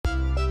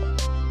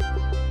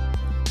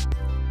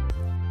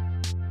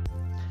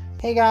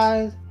Hey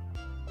guys,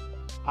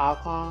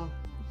 welcome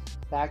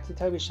back to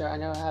Toby Show. I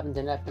know I haven't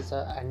done an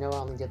episode. I know I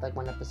only did like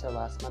one episode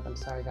last month. I'm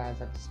sorry guys.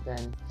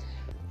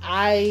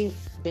 I've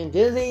been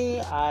busy.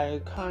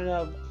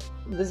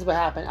 This is what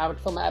happened. I would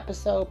film an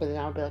episode, but then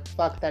I would be like,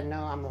 fuck that.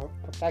 No, I'm a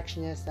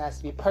perfectionist. It has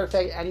to be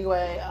perfect.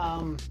 Anyway,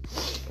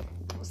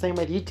 same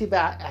with YouTube.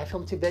 I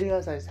filmed 2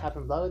 videos. I just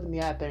haven't uploaded them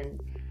yet. I've been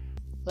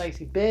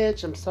lazy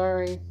bitch. I'm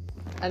sorry.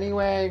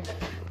 Anyway,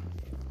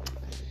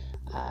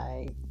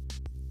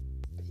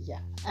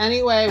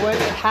 Anyway, what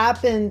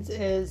happens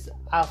is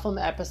I'll film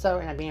an episode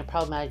and I'm being a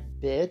problematic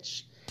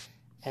bitch,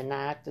 and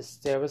I have to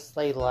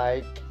seriously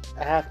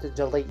seriously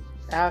delete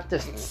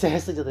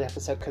the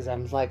episode because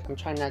I'm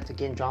trying not to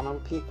get in drama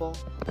with people.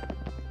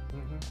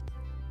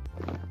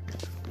 I'm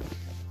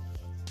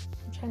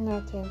trying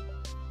not to.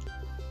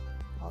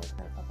 Always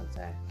gotta fucking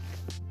say.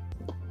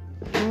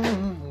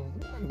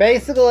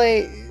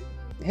 Basically,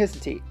 here's the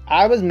tea.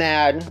 I was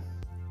mad.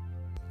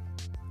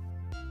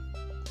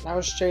 I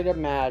was straight up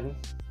mad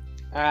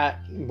at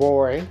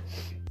Rory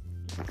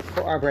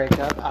for our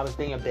breakup. I was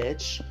being a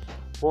bitch.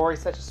 Rory's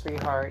such a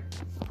sweetheart.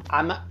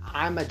 I'm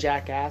a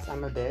jackass.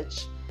 I'm a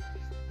bitch.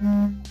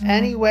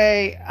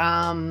 Anyway,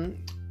 I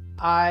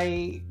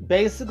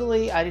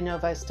didn't know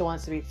if I still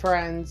wanted to be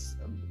friends.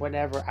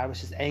 Whatever. I was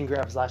just angry.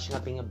 I was lashing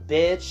out being a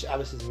bitch. I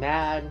was just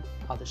mad.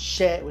 All the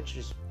shit, which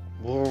just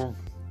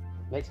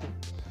makes me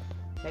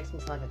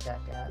sound like a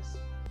jackass.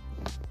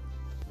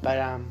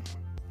 But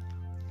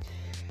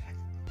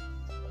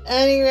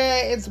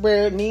anyway, it's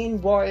weird. Me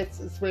and Roy,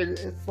 it's weird.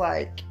 It's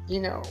like,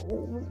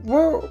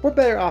 we're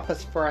better off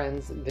as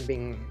friends than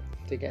being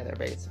together,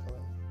 basically.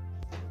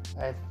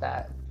 If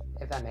that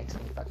makes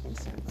any fucking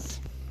sense.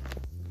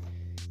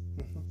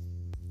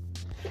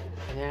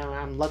 And now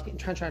I'm trying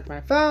to charge my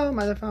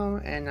other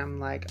phone, and I'm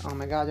like, oh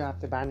my god, I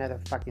have to buy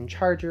another fucking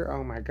charger.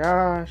 Oh my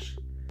gosh.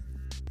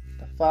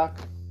 The fuck?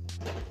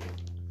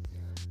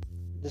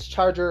 This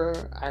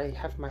charger I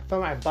have for my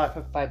phone, I bought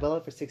for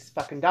 $5 for $6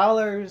 fucking.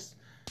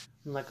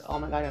 I'm like, oh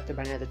my god, I have to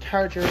buy another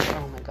charger.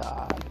 Oh my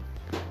god.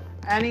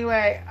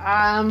 Anyway,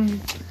 I've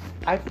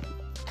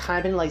kind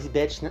of been a lazy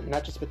bitch,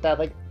 not just with that.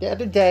 Like, the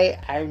other day,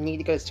 I need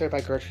to go to the store to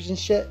buy groceries and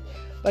shit.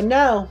 But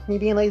no, me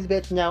being a lazy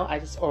bitch, no, I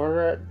just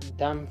ordered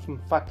them from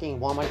fucking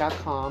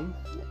Walmart.com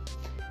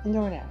and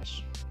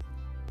DoorDash.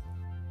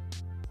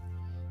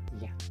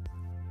 Yeah.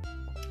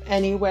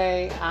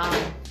 Anyway,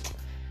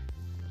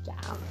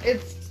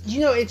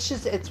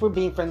 we're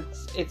being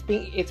friends.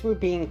 We're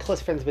being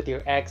close friends with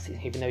your ex,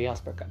 even though you all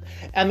broke up.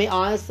 I mean,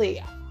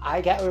 honestly,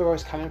 I get where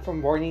Rory's coming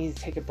from. Rory needs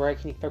to take a break.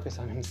 He needs to focus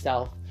on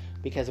himself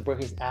because of where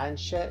he's at and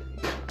shit.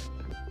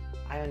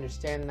 I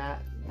understand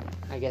that.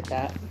 I get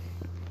that.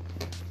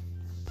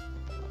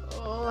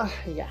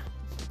 Yeah.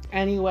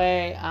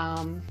 Anyway,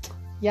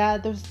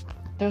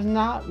 there's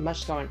not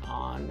much going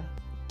on.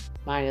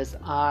 Mine is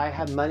I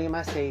have money in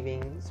my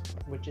savings,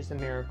 which is a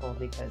miracle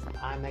because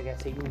I'm not gonna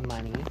save you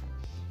money.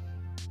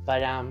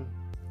 But I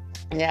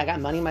got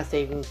money in my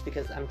savings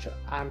because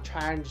I'm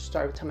trying to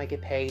start every time I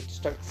get paid to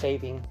start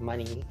saving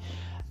money.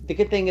 The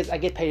good thing is I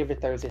get paid every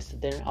Thursday, so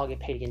then I'll get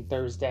paid again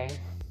Thursday,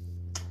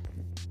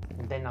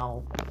 and then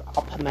I'll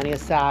put money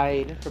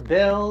aside for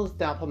bills.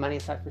 Then I'll put money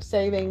aside for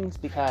savings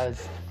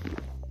because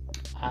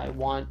I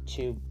want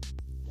to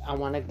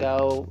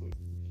go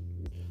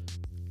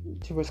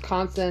to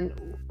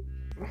Wisconsin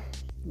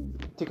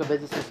to go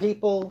visit some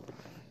people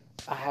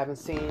I haven't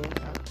seen.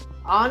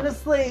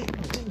 Honestly,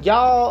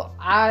 y'all,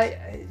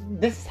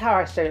 this is how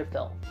I started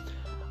Phil.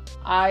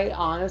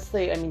 That's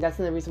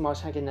another reason why I was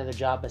trying to get another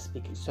job as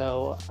speaking,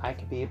 so I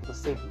could be able to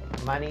save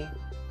money,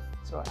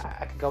 so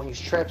I could go on these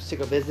trips to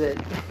go visit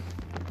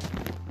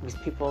these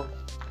people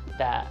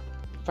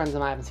friends of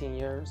mine I haven't seen in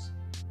years.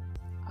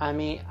 I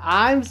mean,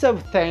 I'm so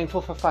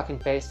thankful for fucking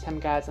FaceTime,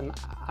 guys. I'm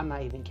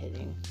not even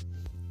kidding.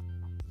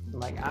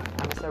 Like,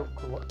 I'm so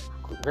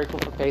grateful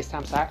for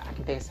FaceTime, so I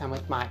can FaceTime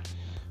with my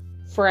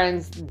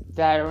friends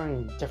that are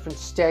in different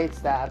states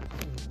that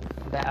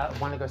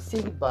want to go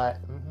see, but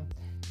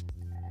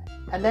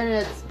and then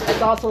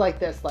it's also like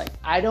this, like,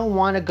 I don't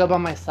want to go by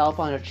myself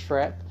on a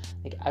trip.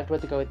 Like, I'd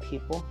rather go with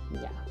people.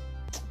 Yeah,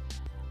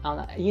 I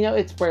don't know.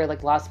 It's where,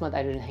 like, last month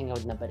I didn't hang out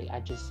with nobody. I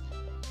just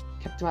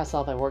kept to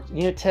myself. I worked.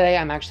 Today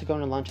I'm actually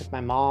going to lunch with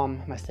my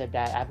mom, my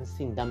stepdad. I haven't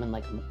seen them in,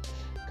 like,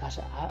 gosh,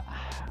 I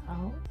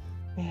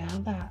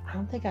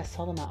don't think I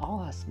saw them at all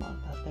last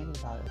month. I'm thinking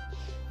about it.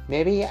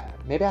 Maybe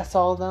I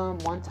saw them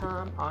one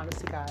time.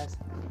 Honestly, guys,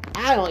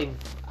 I don't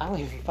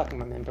even fucking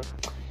remember.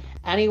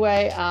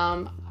 Anyway,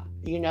 I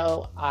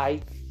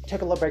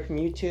took a little break from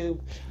YouTube.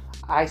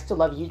 I still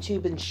love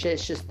YouTube and shit.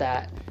 It's just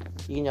that,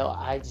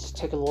 I just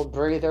took a little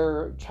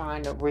breather,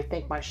 trying to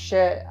rethink my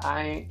shit.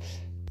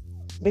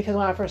 Because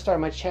when I first started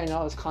my channel,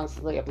 I was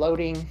constantly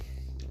uploading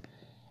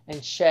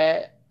and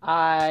shit.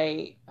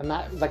 I'm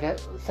not, like I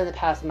said in the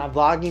past, I'm not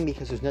vlogging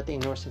because there's nothing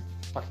interesting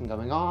fucking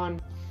going on.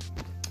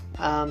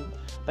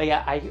 But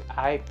yeah,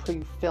 I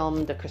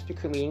pre-filmed the Krispy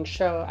Kreme eating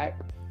show. I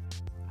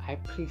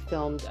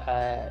pre-filmed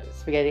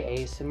Spaghetti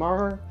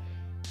ASMR.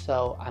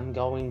 So I'm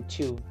going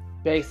to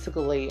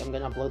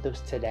upload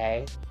those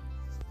today.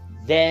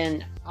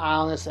 then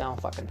honestly, I don't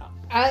fucking know.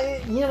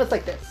 It's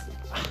like this.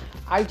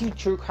 I do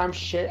true crime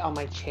shit on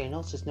my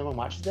channel, it's just no one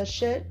watches that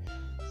shit.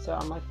 So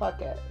I'm like,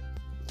 fuck it.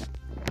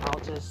 I'll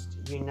just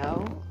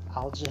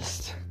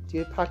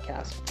do a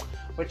podcast,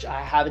 which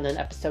I haven't done an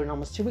episode in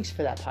almost 2 weeks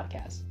for that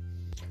podcast.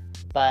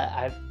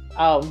 But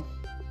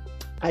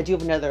I do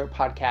have another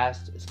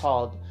podcast. It's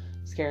called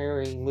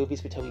Scary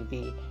Movies with Toby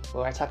V,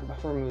 where I talk about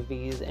horror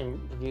movies and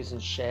reviews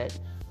and shit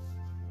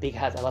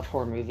because I love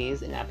horror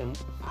movies, and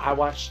I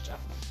watched a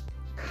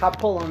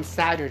couple on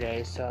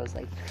Saturday, so I was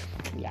like,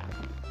 yeah.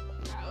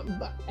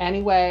 But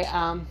anyway,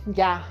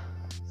 yeah.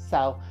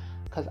 So,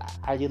 because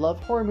I do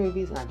love horror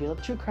movies and I do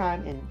love true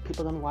crime, and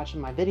people have been watching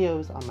my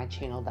videos on my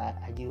channel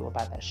that I do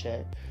about that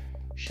shit.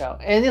 Show.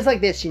 And it's like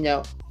this,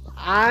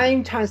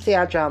 I'm trying to stay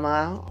out of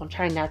drama. I'm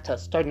trying not to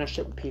start no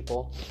shit with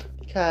people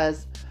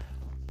because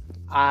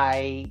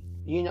honestly,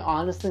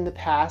 in the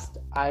past,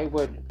 I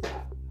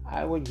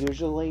would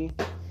usually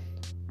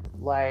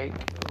like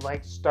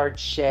start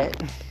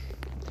shit.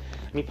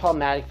 I mean,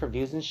 problematic for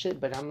views and shit,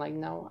 but I'm like,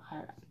 no,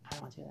 I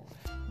don't want to do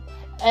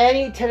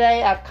that.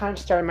 Today, I've kind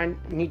of started my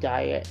new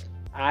diet.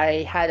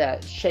 I had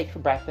a shake for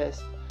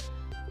breakfast.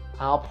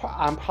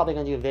 I'm probably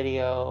gonna do a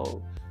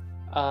video,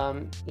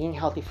 eating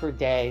healthy for a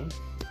day.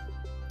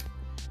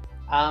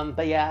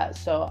 But yeah,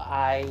 so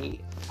I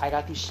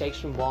got these shakes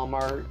from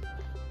Walmart,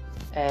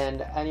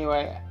 and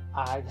anyway,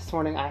 this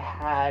morning I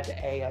had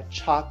a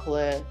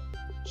chocolate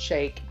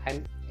shake,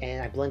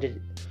 and I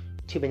blended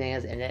 2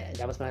 bananas in it.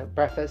 That was my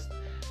breakfast.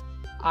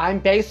 I'm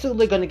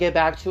basically going to get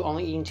back to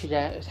only eating 2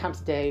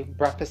 times a day,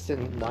 breakfast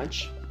and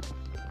lunch.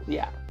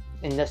 Yeah,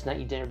 and that's not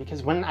eat dinner,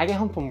 because when I get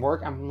home from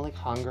work, I'm like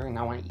hungry and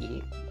I want to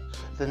eat.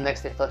 So the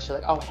next day I feel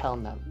like, oh hell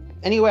no.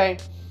 Anyway,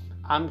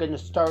 I'm going to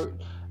start.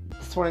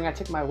 This morning I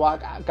took my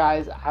walk.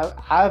 Guys,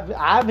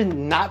 I've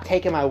been not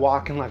taking my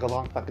walk in like a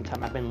long fucking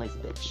time. I've been lazy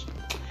bitch.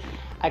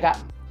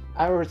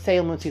 I ordered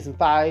Sailor Moon Season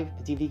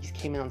 5. The DVDs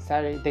came in on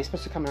Saturday. They're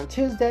supposed to come in on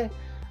Tuesday.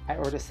 I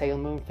ordered a Sailor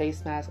Moon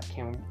face mask. I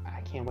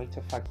can't wait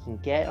to fucking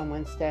get on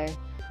Wednesday.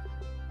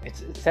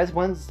 It says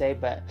Wednesday,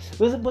 but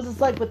was it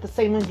like with the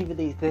Sailor Moon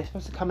DVDs? They're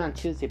supposed to come out on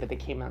Tuesday, but they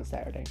came out on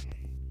Saturday.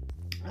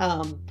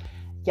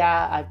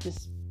 Yeah,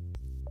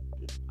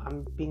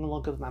 I'm being a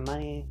little good with my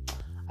money.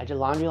 I did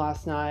laundry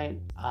last night.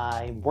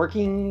 I'm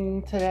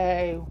working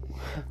today,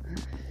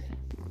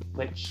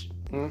 which,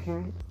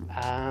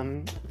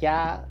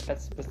 yeah,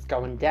 that's what's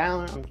going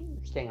down. I'm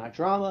staying out of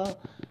drama.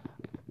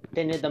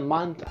 The end of the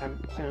month, I'm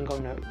planning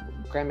on going to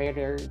Grand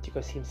Mayor to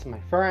go see some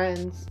of my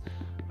friends.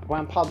 Well,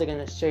 I'm probably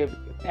going to show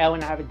Elle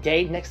and I have a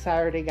date next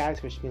Saturday,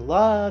 guys. Wish me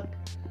luck.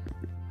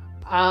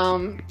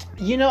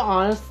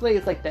 Honestly,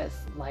 it's like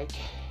this. My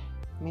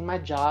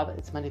job,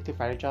 it's Monday through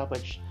Friday job,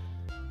 which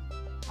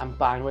I'm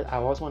fine with. I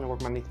always want to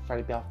work Monday through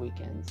Friday, be off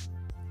weekends.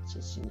 It's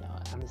just,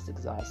 I'm just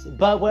exhausted.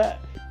 But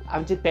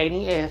I'm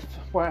debating if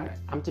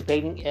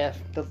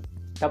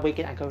that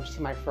weekend I go see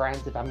my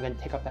friends, if I'm going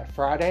to take off that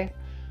Friday,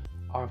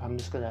 or if I'm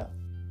just going to,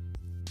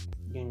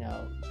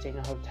 stay in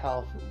a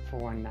hotel for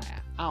one night.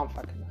 I don't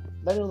fucking know.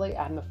 Literally,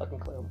 I have no fucking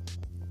clue.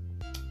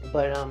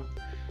 But, I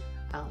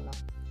don't know.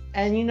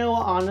 And,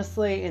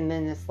 honestly, and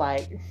then it's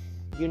like,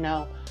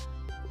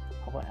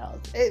 what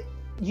else?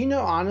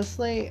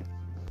 Honestly,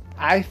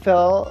 I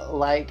feel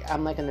like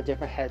I'm in a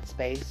different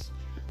headspace,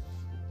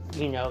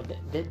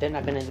 than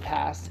I've been in the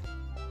past.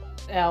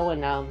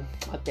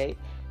 Update.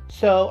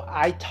 So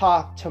I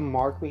talked to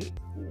Mark. We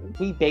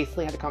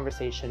basically had a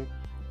conversation.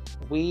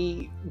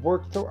 We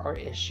worked through our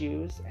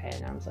issues,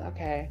 and I was like,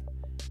 okay.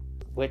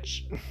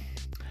 Which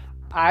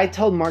I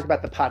told Mark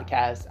about the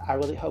podcast. I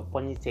really hope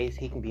one of these days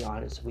he can be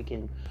on it, so we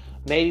can,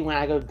 maybe when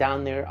I go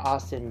down there,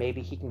 Austin,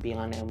 maybe he can be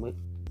on it, and we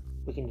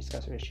can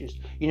discuss our issues.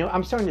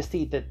 I'm starting to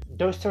see that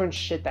there's certain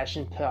shit that I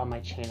shouldn't put on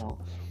my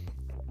channel,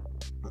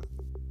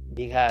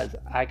 because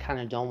I kind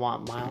of don't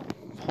want my whole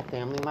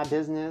family in my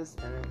business,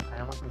 and I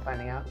don't want them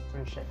finding out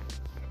certain shit.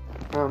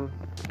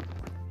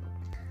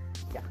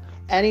 Yeah.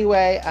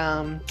 Anyway,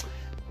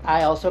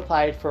 I also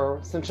applied for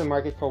Central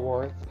Market for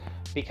Worth,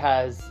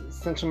 because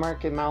Central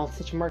Market,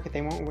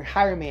 they won't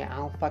hire me. I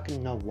don't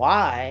fucking know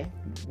why.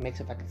 It makes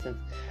no fucking sense.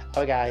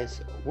 Oh, guys,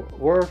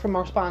 word from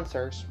our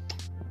sponsors.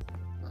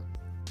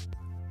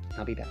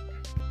 I'll be back.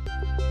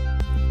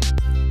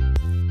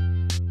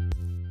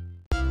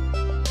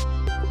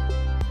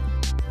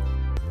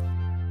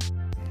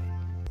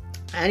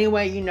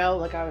 Anyway,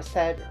 like I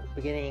said at the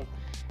beginning,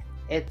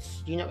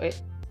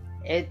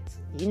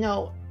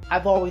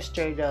 I've always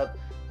straight up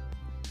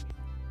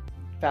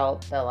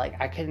felt that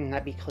I could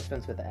not be close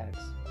friends with the ex.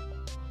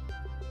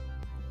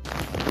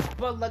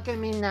 But look at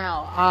me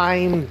now.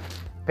 I'm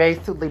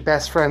basically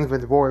best friends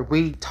with Roy.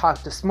 We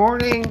talked this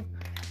morning.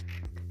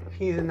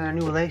 He's in a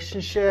new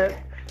relationship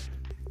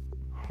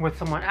with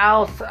someone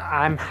else.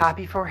 I'm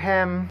happy for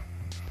him.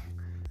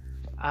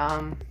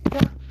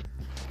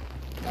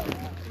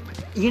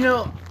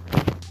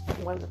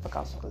 What the fuck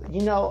else?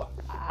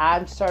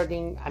 I'm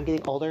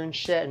getting older and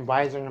shit and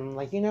wiser, and I'm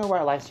like,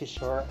 what? Life's too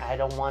short. I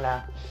don't want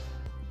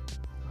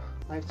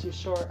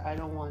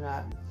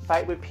to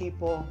fight with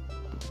people.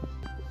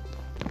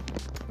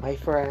 my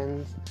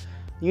friends.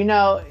 You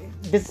know,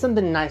 this is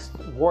something nice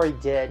Rory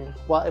did.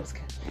 Well,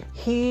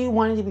 he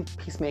wanted to be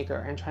peacemaker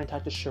and try and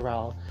talk to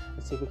Sherelle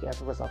and see if we could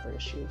ever resolve her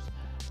issues.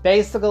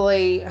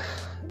 Basically,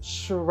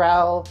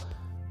 Sherelle,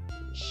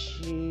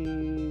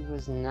 she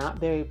was not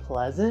very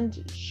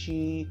pleasant.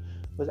 She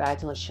was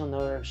acting like she'll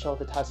have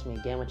to talk to me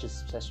again, which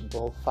is such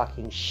bull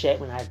fucking shit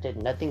when I did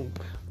nothing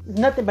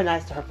but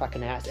nice to her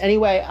fucking ass.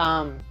 Anyway,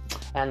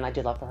 and I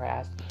did love her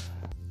ass.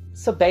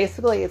 So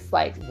basically, it's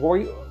like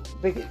Rory's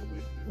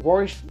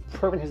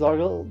proving his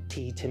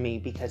loyalty to me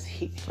because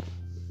he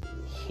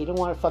didn't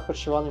want to fuck with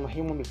Sherelle anymore. He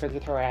didn't want to be friends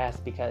with her ass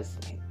because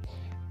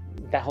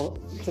that whole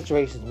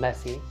situation is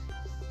messy.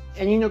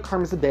 And you know,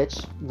 karma's a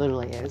bitch,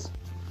 literally is.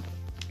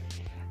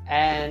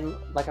 And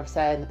like I've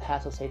said in the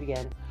past, I'll say it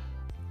again.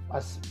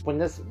 When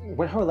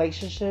her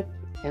relationship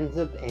ends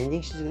up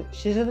ending,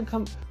 she's gonna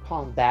come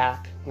calling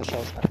back when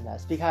Cheryl's fucking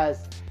us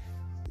because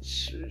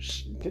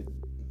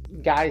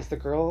guys, the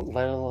girl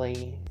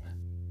literally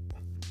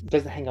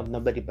doesn't hang out with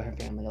nobody but her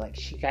family. Like,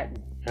 she got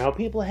no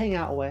people to hang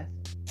out with.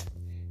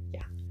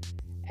 Yeah,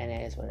 and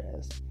it is what it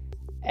is.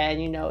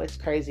 And you know, it's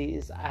crazy.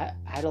 I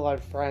had a lot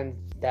of friends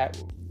that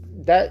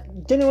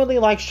didn't really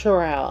like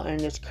Sherelle,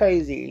 and it's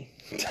crazy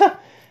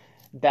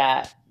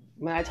that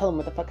when I told them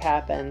what the fuck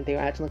happened, they were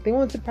acting like they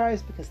weren't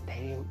surprised because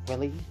they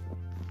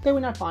were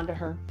not fond of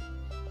her.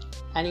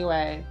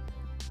 Anyway,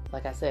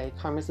 like I said,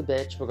 karma's a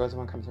bitch. What goes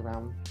around comes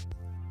around.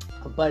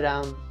 But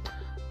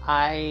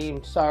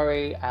I'm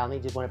sorry, I only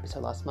did one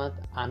episode last month.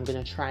 I'm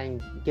gonna try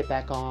and get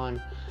back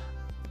on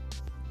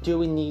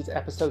doing these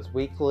episodes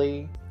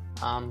weekly.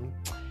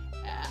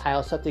 I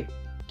also have to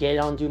get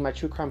on doing my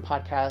true crime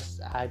podcast.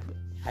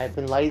 I've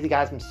been lazy,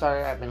 guys. I'm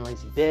sorry. I've been a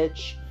lazy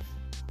bitch.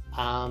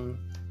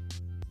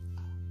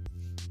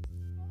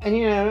 And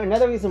you know,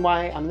 another reason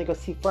why I'm gonna go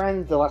see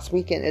friends the last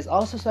weekend is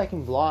also so I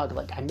can vlog.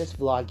 Like, I miss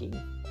vlogging.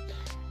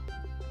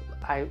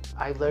 I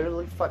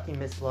literally fucking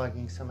miss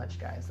vlogging so much,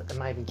 guys. Like, I'm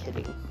not even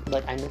kidding.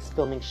 Like, I miss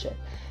filming shit.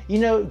 You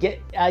know,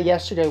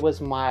 yesterday was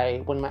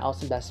one of my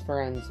awesome best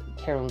friends,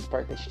 Carolyn's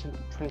birthday. She turned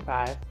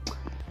 25.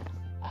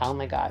 Oh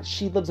my god,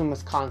 she lives in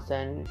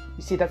Wisconsin.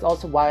 You see, that's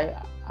also why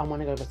I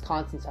want to go to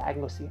Wisconsin so I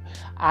can go see her.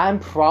 I'm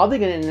probably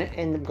gonna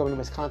end up going to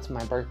Wisconsin for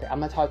my birthday.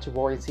 I'm gonna talk to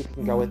Rory and see if he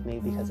can go with me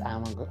because I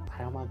don't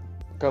want to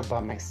go by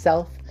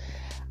myself.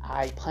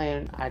 I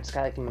just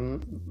got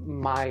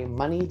my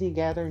money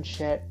together and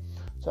shit,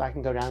 so I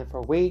can go down there for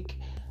a week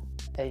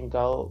and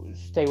go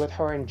stay with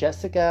her and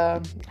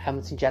Jessica. I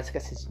haven't seen Jessica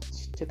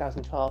since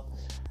 2012.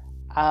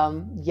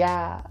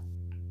 Yeah,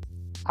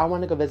 I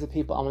want to go visit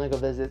people. I want to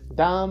go visit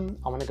them.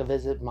 I want to go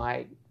visit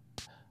my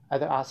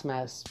other awesome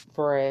ass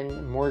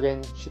friend,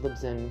 Morgan. She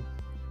lives in,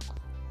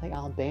 I think,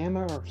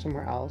 Alabama or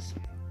somewhere else.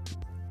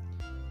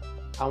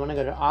 I want to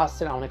go to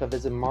Austin. I want to go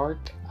visit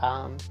Mark.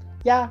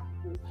 Yeah,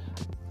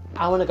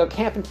 I want to go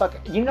camping.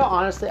 Fuck, you know,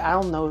 honestly, I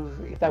don't know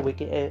if that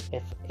weekend,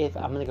 if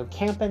I'm gonna go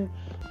camping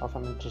or if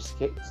I'm gonna just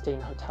stay in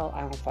a hotel. I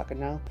don't fucking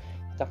know.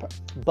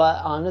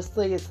 But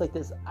honestly, it's like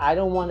this. I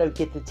don't want to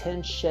get the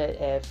tent shit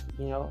if,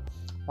 you know,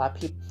 a lot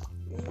of people.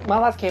 My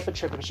last camping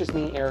trip, it was just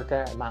me and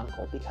Erica and my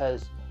uncle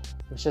because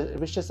it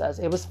was just us.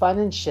 It was fun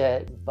and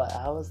shit, but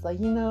I was like,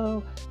 you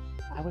know,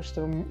 I wish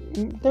there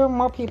were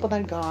more people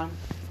that had gone.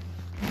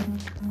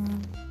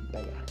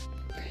 But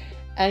yeah.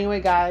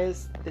 Anyway,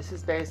 guys, this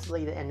is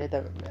basically the end of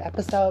the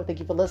episode. Thank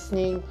you for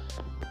listening.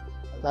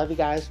 Love you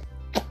guys.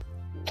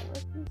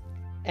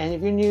 And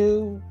if you're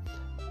new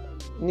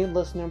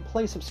listener,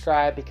 please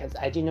subscribe because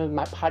I do know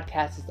my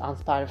podcast is on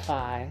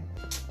Spotify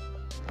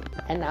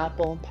and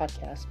Apple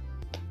Podcasts.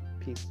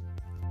 Peace.